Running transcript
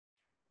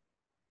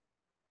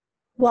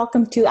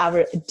Welcome to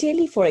our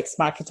daily Forex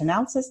market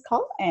analysis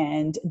call,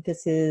 and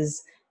this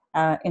is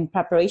in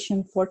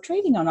preparation for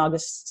trading on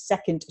August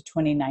 2nd,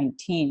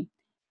 2019.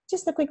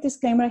 Just a quick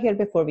disclaimer here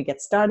before we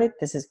get started.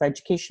 This is for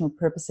educational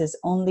purposes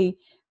only.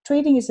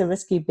 Trading is a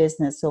risky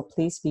business, so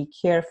please be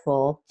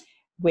careful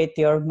with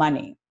your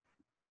money.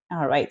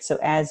 All right, so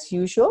as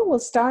usual, we'll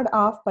start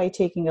off by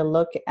taking a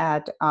look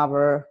at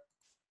our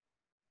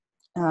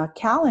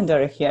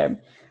calendar here.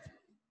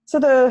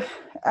 So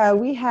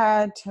we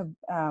had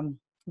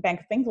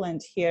Bank of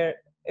England here.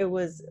 It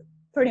was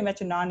pretty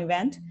much a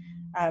non-event.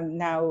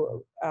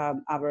 Now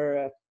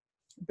our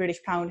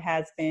British pound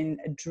has been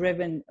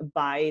driven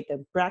by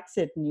the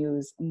Brexit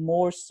news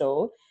more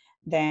so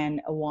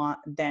than our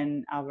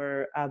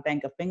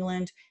Bank of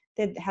England.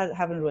 They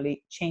haven't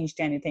really changed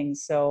anything,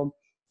 so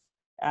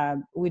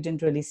we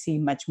didn't really see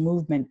much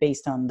movement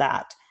based on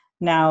that.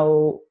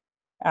 Now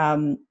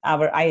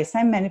our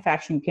ISM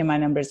manufacturing PMI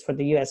numbers for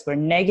the US were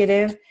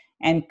negative.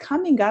 And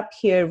coming up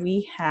here,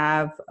 we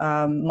have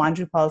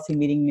monetary policy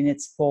meeting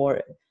minutes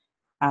for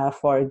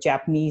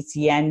Japanese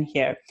yen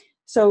here.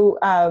 So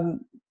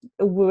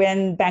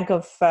when Bank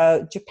of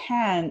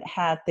Japan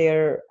had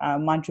their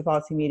monetary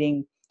policy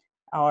meeting,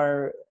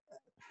 or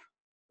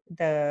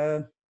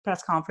the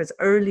press conference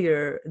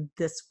earlier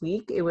this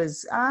week, it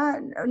was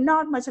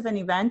not much of an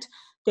event.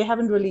 They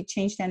haven't really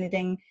changed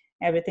anything.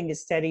 Everything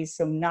is steady,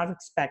 so not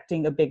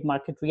expecting a big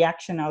market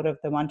reaction out of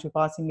the monetary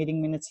policy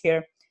meeting minutes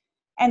here.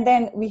 And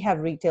then we have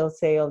retail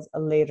sales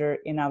later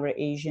in our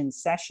Asian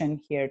session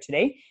here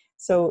today.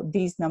 So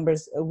these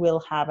numbers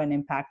will have an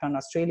impact on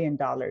Australian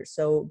dollars.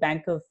 So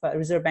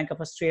Reserve Bank of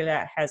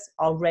Australia has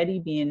already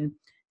been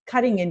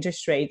cutting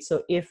interest rates.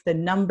 So if the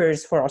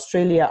numbers for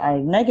Australia are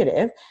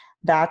negative,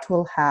 that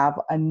will have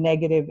a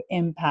negative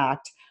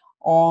impact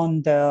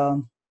on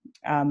the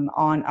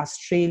on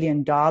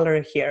Australian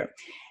dollar here.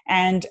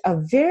 And a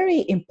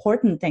very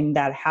important thing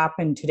that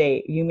happened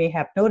today, you may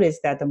have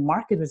noticed that the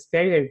market was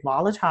very, very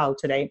volatile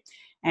today.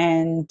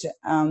 And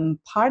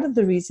part of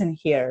the reason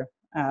here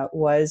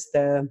was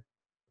a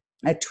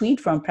tweet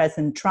from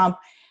President Trump,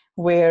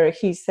 where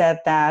he said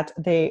that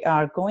they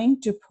are going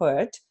to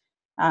put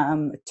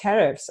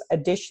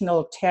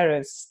additional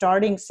tariffs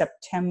starting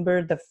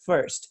September the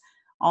 1st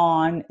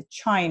on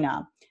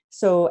China.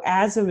 So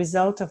as a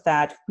result of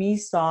that, we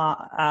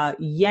saw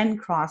yen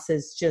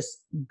crosses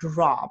just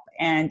drop.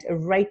 And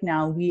right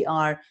now we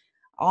are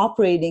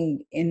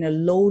operating in a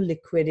low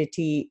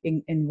liquidity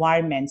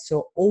environment.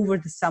 So over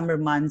the summer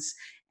months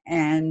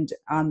and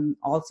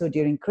also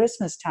during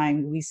Christmas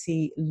time, we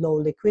see low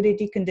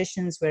liquidity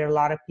conditions where a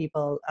lot of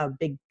people,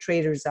 big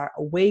traders, are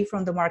away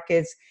from the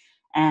markets.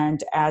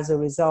 And as a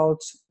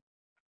result,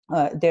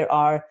 there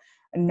are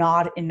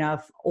not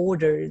enough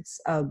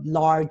orders,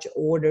 large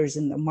orders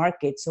in the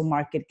market, so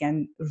market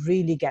can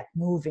really get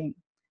moving.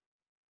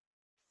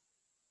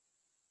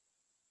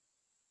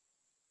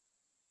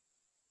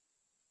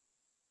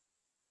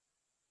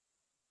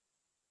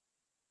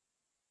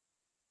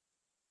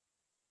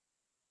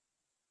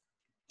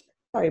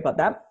 Sorry about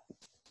that.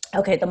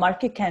 Okay, the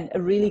market can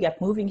really get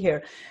moving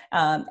here,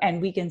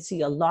 and we can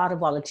see a lot of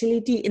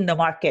volatility in the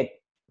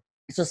market.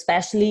 So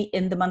especially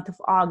in the month of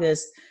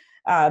August,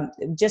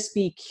 just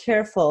be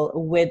careful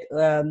with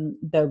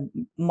the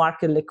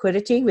market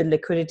liquidity. With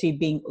liquidity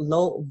being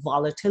low,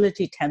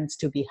 volatility tends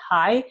to be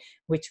high,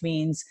 which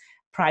means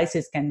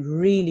prices can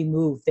really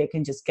move. They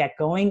can just get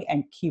going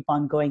and keep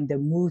on going. The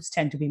moves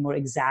tend to be more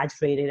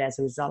exaggerated as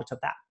a result of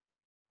that.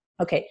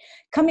 Okay,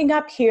 coming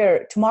up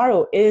here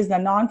tomorrow is the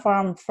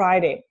non-farm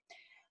Friday.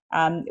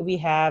 We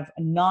have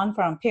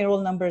non-farm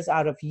payroll numbers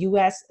out of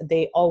US.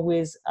 They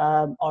always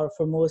are,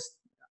 for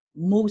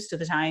most of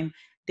the time,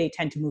 they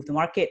tend to move the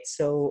market.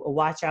 So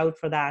watch out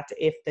for that.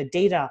 If the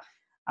data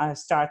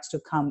starts to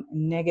come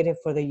negative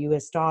for the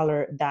US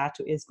dollar, that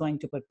is going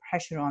to put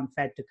pressure on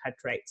Fed to cut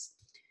rates.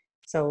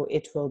 So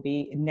it will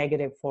be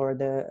negative for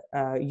the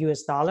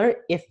US dollar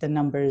if the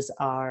numbers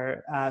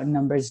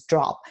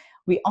drop.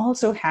 We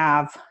also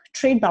have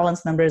trade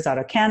balance numbers out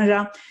of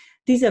Canada.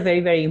 These are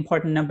very, very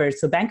important numbers.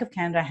 So Bank of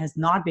Canada has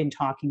not been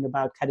talking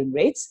about cutting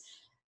rates.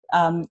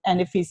 And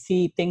if we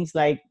see things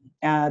like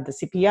the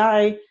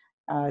CPI,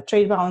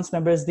 trade balance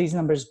numbers, these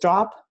numbers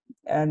drop,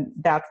 and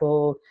that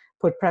will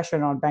put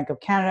pressure on Bank of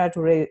Canada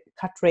to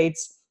cut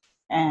rates,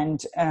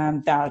 and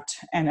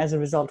as a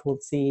result, we'll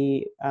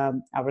see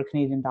our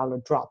Canadian dollar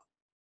drop.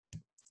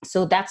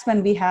 So that's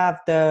when we have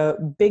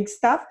the big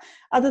stuff.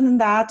 Other than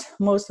that,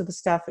 most of the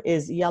stuff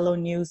is yellow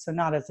news, so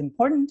not as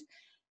important.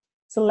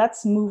 So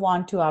let's move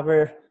on to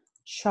our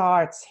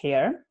charts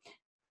here.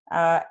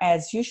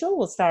 As usual,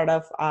 we'll start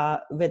off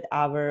with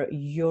our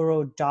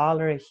euro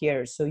dollar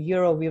here. So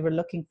euro, we were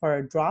looking for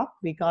a drop.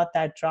 We got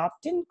that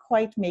drop, didn't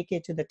quite make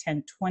it to the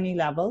 1020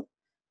 level.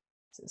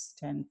 This is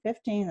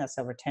 1015, that's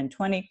over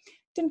 1020.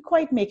 Didn't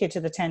quite make it to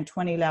the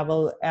 1020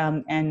 level.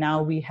 And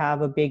now we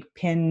have a big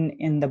pin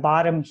in the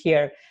bottom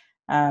here.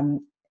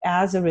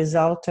 As a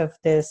result of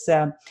this,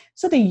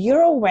 so the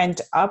euro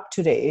went up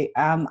today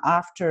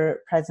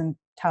after President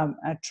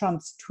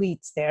Trump's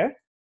tweets there.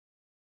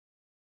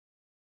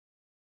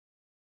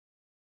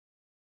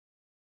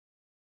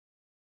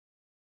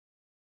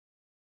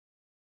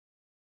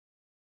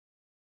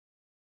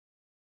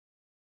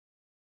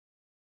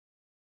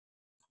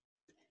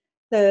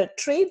 The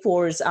trade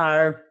wars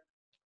are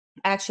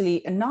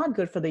actually not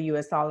good for the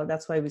US dollar.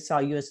 That's why we saw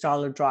US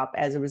dollar drop.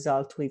 As a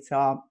result, we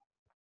saw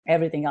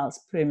everything else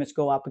pretty much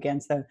go up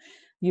against the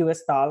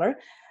US dollar.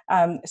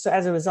 So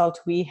as a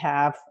result, we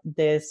have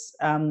this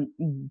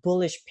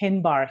bullish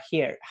pin bar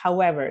here.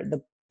 However,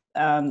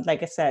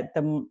 like I said,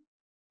 the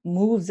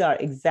moves are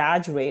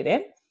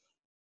exaggerated.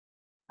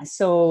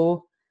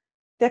 So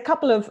there are a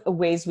couple of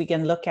ways we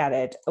can look at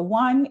it.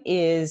 One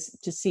is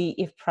to see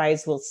if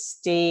price will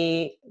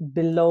stay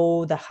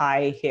below the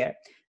high here.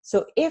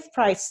 So if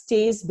price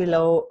stays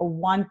below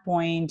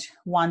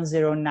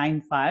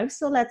 1.1095,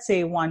 so let's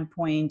say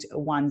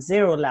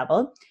 1.10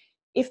 level,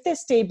 if they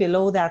stay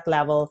below that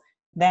level,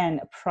 then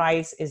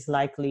price is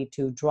likely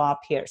to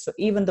drop here. So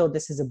even though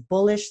this is a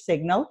bullish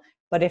signal,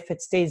 but if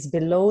it stays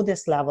below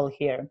this level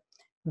here,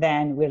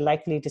 then we're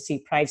likely to see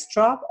price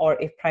drop. Or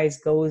if price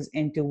goes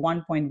into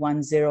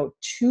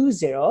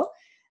 1.1020,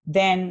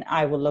 then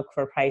I will look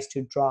for price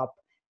to drop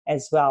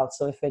as well.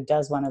 So if it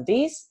does one of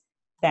these,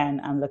 then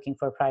I'm looking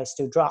for price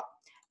to drop.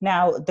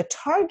 Now, the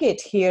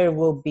target here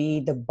will be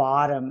the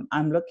bottom.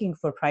 I'm looking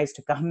for price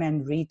to come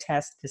and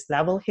retest this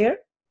level here.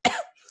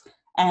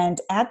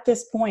 And at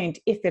this point,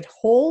 if it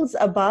holds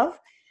above,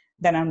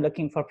 then I'm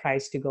looking for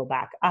price to go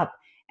back up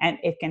and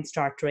it can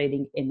start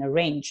trading in a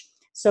range.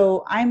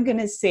 So I'm going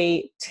to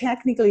say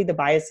technically the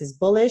bias is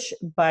bullish,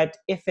 but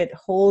if it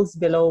holds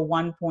below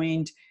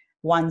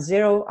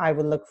 1.10, I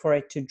will look for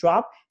it to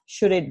drop.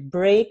 Should it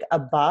break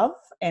above,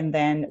 and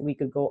then we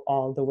could go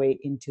all the way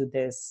into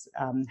this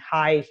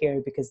high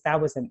here, because that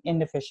was an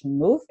inefficient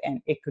move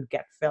and it could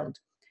get filled.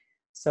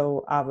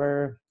 So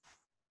our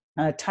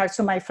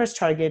so my first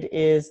target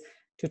is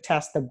to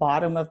test the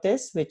bottom of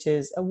this, which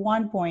is a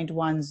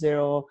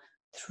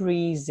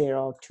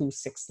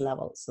 1.103026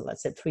 level. So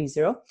let's say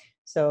 30.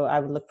 So I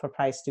would look for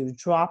price to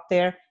drop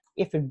there.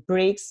 If it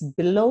breaks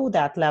below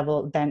that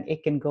level, then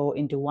it can go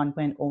into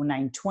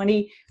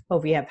 1.0920,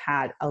 but we have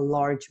had a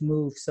large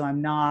move. So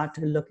I'm not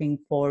looking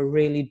for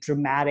really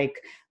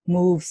dramatic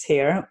moves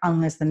here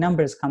unless the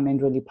numbers come in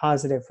really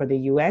positive for the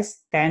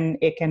US, then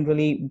it can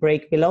really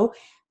break below.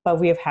 But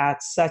we have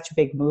had such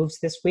big moves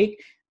this week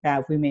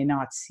that we may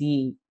not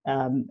see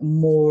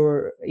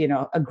more,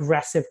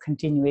 aggressive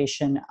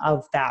continuation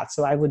of that.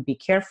 So I would be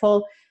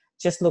careful.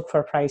 Just look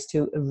for price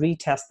to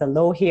retest the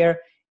low here.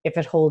 If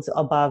it holds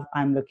above,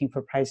 I'm looking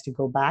for price to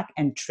go back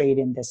and trade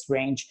in this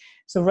range.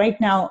 So right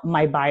now,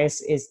 my bias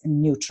is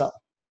neutral.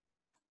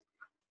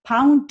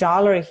 Pound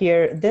dollar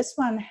here, this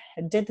one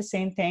did the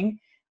same thing.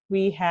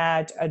 We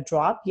had a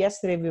drop.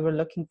 Yesterday, we were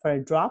looking for a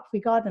drop.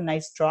 We got a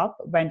nice drop,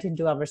 went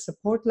into our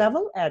support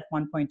level at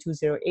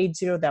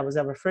 1.2080. That was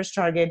our first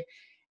target.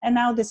 And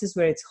now this is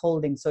where it's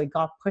holding. So it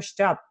got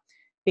pushed up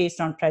based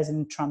on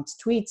President Trump's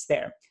tweets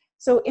there.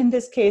 So in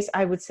this case,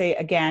 I would say,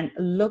 again,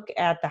 look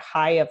at the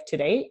high of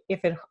today.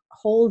 If it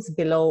holds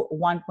below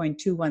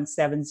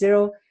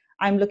 1.2170,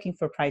 I'm looking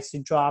for price to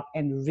drop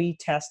and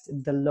retest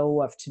the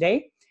low of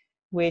today,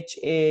 which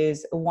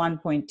is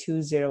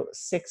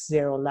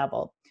 1.2060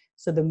 level.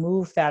 So the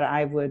move that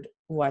I would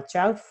watch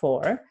out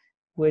for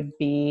would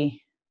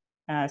be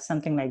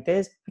something like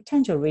this,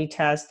 potential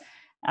retest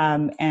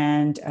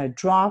and a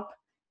drop.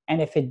 And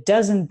if it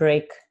doesn't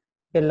break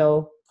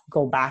below,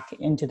 go back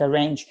into the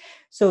range.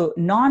 So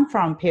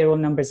non-farm payroll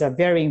numbers are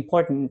very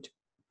important.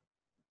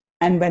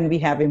 And when we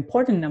have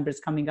important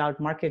numbers coming out,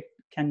 market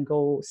can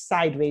go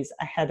sideways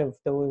ahead of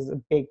those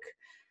big,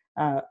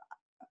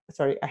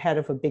 ahead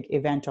of a big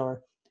event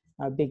or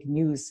big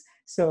news.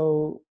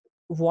 So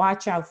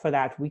watch out for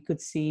that. We could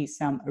see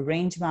some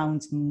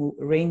range-bound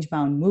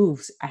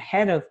moves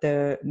ahead of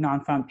the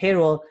non-farm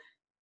payroll.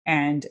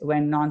 And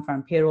when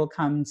non-farm payroll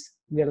comes,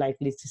 we're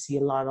likely to see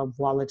a lot of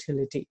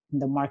volatility in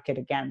the market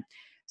again.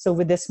 So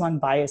with this one,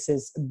 bias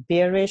is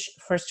bearish.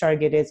 First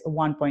target is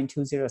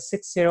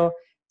 1.2060.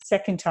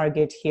 Second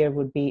target here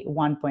would be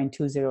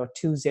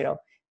 1.2020.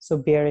 So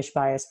bearish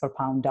bias for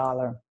pound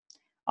dollar.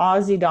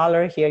 Aussie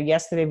dollar here,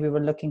 yesterday we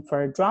were looking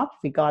for a drop.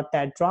 We got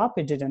that drop.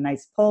 It did a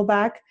nice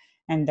pullback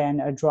and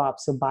then a drop.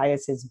 So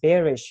bias is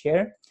bearish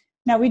here.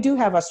 Now we do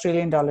have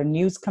Australian dollar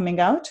news coming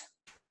out,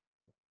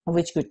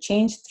 which could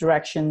change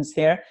directions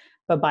here,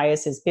 but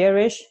bias is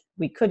bearish.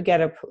 We could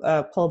get a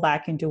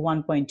pullback into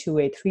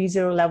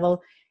 1.2830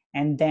 level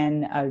and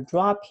then a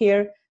drop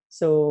here.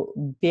 So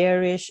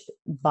bearish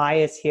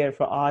bias here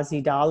for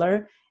Aussie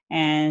dollar.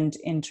 And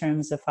in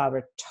terms of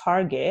our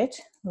target,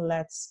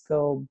 let's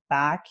go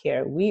back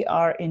here. We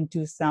are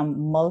into some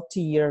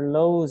multi-year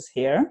lows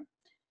here.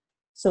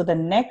 So the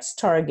next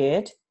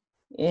target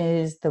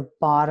is the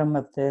bottom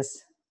of this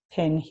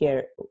pin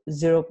here,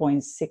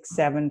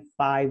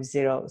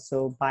 0.6750.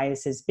 So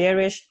bias is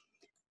bearish.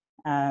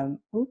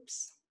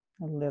 Oops,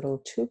 a little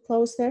too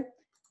close there.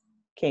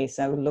 Okay,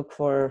 so I would look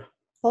for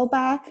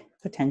pullback,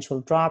 potential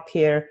drop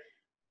here.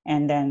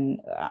 And then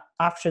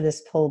after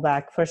this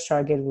pullback, first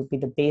target would be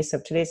the base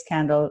of today's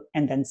candle,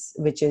 and then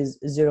which is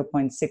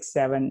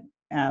 0.6790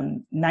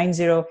 and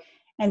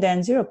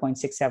then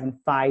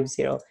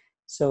 0.6750.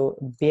 So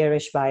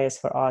bearish bias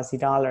for Aussie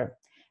dollar.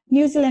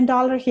 New Zealand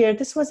dollar here,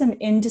 this was an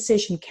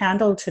indecision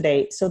candle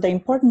today. So the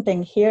important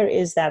thing here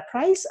is that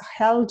price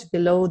held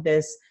below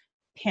this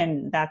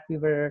pin that we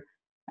were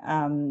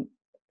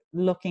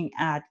looking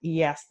at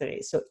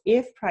yesterday. So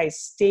if price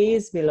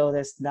stays below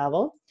this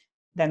level,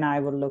 then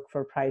I will look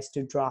for price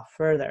to drop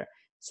further.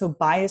 So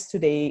bias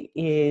today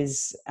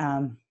is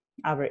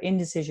our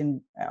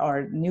indecision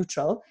or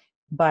neutral,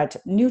 but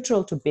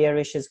neutral to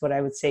bearish is what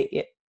I would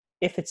say.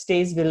 If it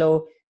stays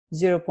below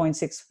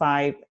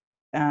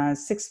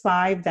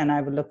 0.6565, then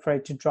I would look for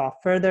it to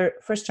drop further.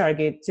 First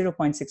target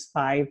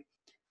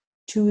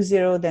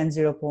 0.6520, then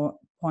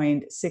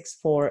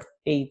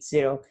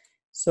 0.6480.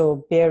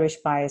 So bearish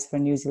bias for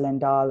New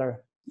Zealand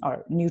dollar,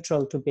 or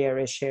neutral to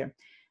bearish here.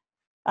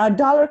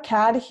 Dollar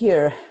CAD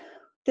here.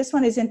 This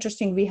one is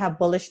interesting. We have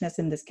bullishness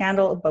in this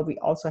candle, but we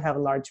also have a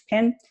large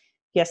pin.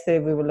 Yesterday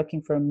we were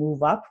looking for a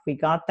move up. We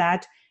got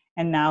that.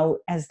 And now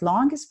as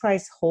long as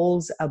price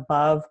holds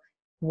above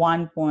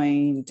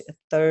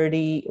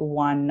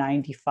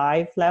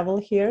 1.3195 level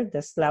here,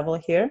 this level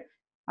here,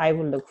 I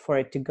will look for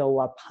it to go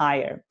up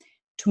higher.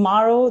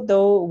 Tomorrow,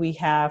 though, we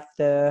have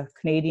the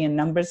Canadian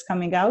numbers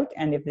coming out,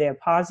 and if they're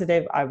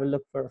positive, I will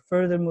look for a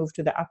further move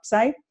to the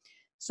upside.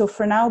 So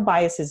for now,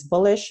 bias is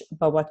bullish,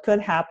 but what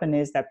could happen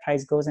is that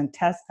price goes and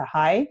tests the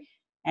high,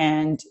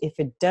 and if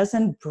it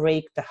doesn't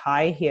break the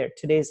high here,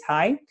 today's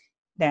high,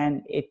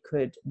 then it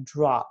could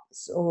drop.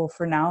 So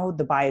for now,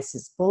 the bias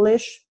is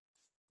bullish,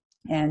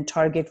 and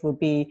target will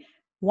be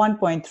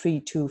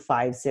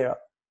 1.3250.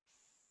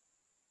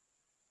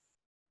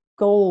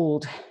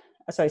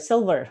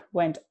 Silver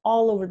went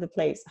all over the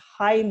place,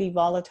 highly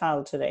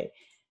volatile today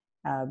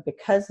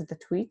because of the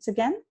tweets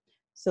again.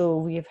 So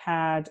we've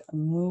had a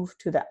move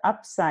to the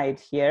upside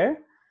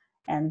here,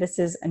 and this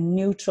is a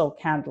neutral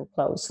candle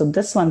close. So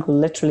this one could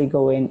literally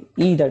go in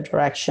either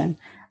direction.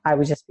 I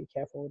would just be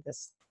careful with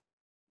this.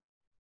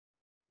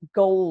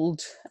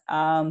 Gold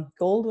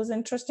was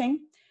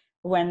interesting.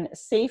 When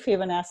safe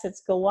haven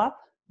assets go up,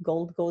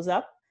 gold goes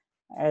up,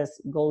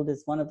 as gold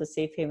is one of the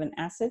safe haven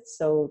assets.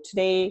 So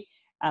today,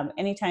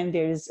 anytime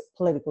there is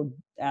political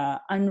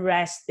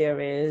unrest, there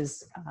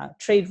is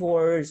trade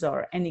wars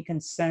or any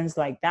concerns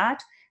like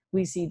that,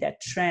 we see that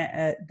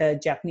the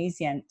Japanese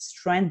yen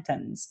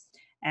strengthens,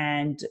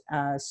 and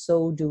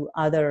so do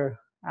other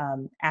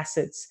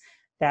assets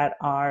that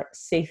are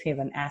safe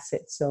haven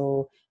assets.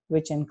 So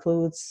which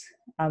includes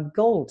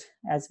gold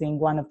as being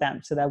one of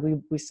them. So that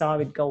we saw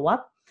it go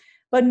up.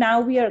 But now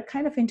we are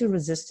kind of into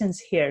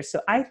resistance here.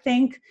 So I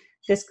think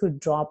this could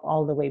drop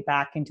all the way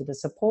back into the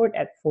support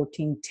at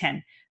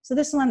 1410. So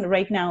this one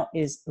right now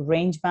is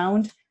range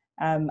bound.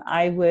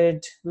 I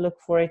would look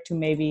for it to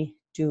maybe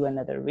do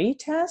another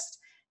retest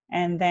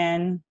and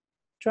then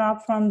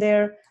drop from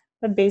there.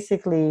 But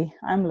basically,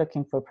 I'm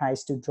looking for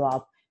price to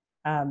drop.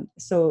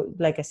 So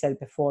like I said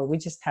before, we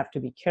just have to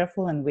be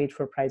careful and wait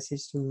for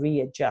prices to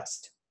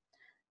readjust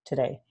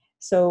today.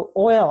 So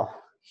oil,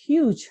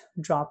 huge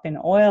drop in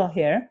oil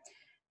here.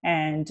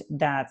 And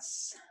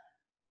that's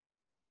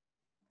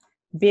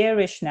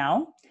bearish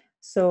now.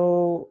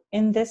 So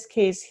in this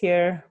case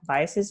here,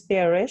 bias is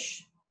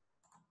bearish.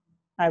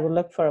 I will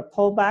look for a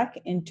pullback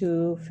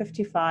into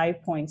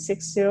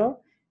 55.60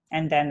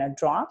 and then a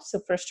drop.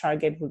 So first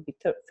target would be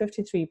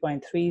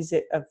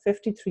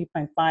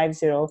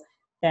 53.50,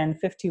 then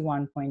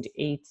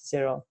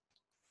 51.80.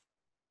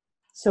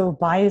 So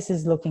bias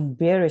is looking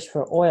bearish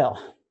for oil.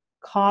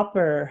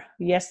 Copper,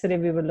 yesterday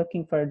we were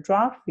looking for a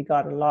drop. We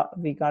got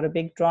a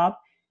big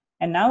drop.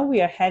 And now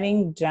we are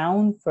heading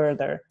down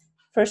further.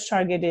 First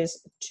target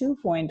is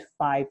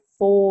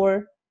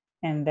 2.54.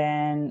 And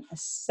then a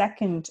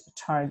second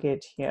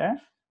target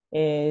here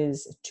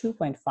is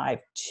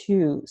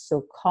 2.52.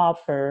 So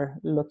copper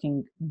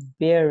looking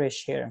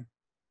bearish here.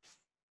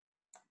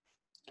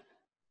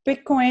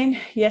 Bitcoin,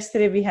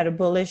 yesterday we had a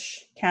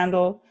bullish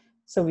candle.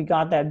 So we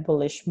got that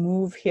bullish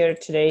move here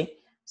today.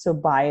 So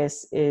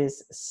bias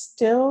is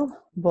still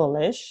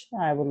bullish.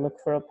 I will look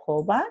for a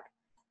pullback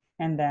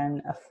and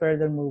then a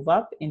further move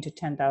up into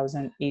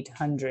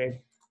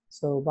 10,800.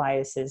 So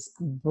bias is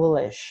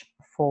bullish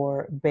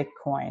for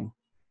Bitcoin.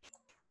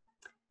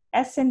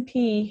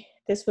 S&P,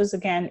 this was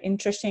again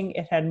interesting.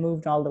 It had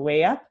moved all the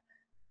way up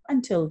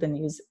until the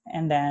news,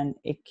 and then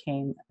it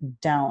came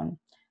down.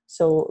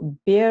 So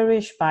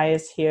bearish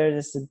bias here.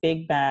 This is a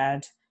big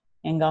bad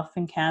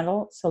engulfing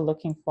candle. So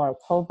looking for a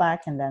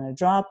pullback and then a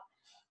drop.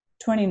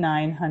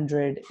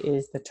 2,900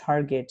 is the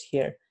target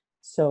here.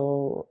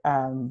 So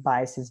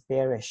bias is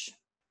bearish.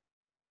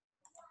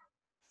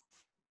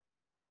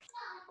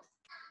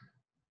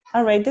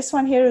 All right, this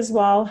one here as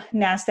well,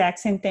 NASDAQ,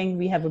 same thing.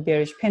 We have a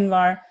bearish pin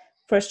bar.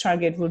 First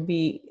target would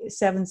be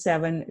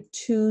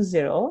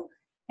 7720,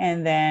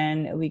 and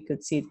then we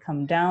could see it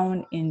come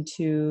down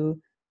into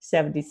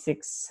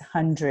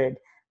 7,600.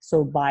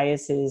 So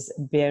bias is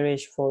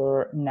bearish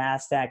for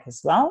NASDAQ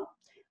as well.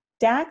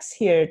 DAX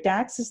here,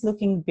 DAX is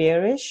looking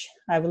bearish.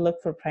 I will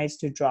look for price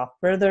to drop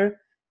further.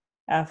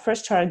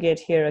 First target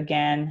here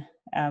again,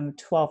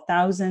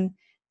 12,000.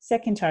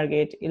 Second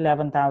target,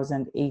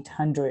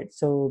 11,800.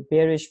 So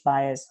bearish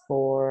bias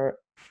for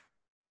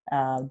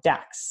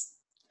DAX.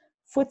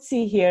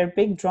 FTSE here,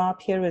 big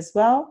drop here as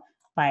well.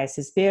 Bias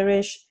is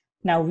bearish.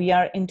 Now we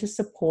are into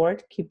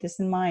support. Keep this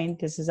in mind.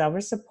 This is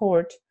our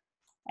support.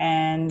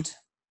 And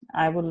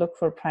I would look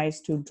for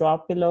price to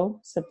drop below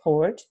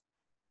support.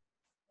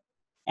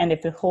 And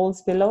if it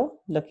holds below,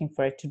 looking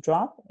for it to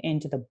drop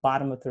into the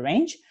bottom of the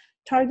range.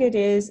 Target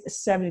is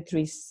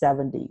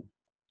 73.70.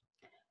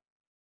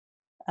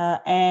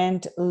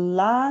 And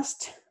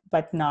last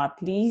but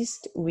not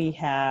least, we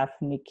have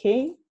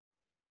Nikkei,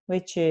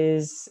 which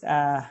is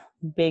a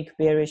big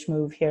bearish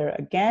move here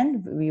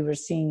again. We were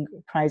seeing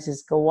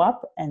prices go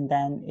up and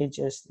then it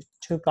just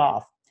took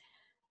off.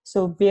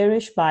 So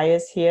bearish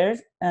bias here,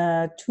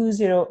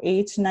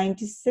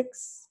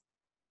 208.96.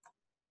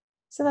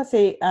 So let's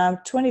say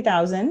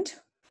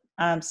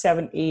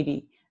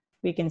 20,780.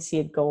 We can see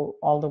it go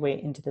all the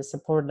way into the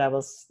support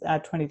levels,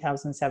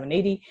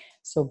 20,780.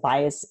 So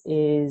bias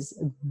is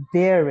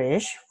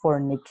bearish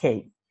for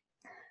Nikkei.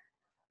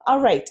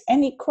 All right,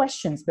 any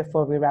questions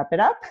before we wrap it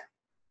up?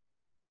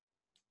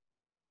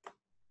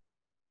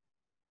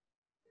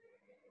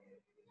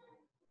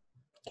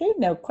 Okay,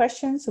 no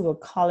questions, so we'll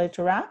call it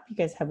a wrap. You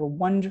guys have a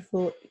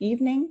wonderful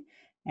evening,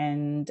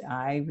 and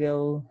I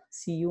will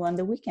see you on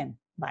the weekend.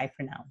 Bye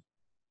for now.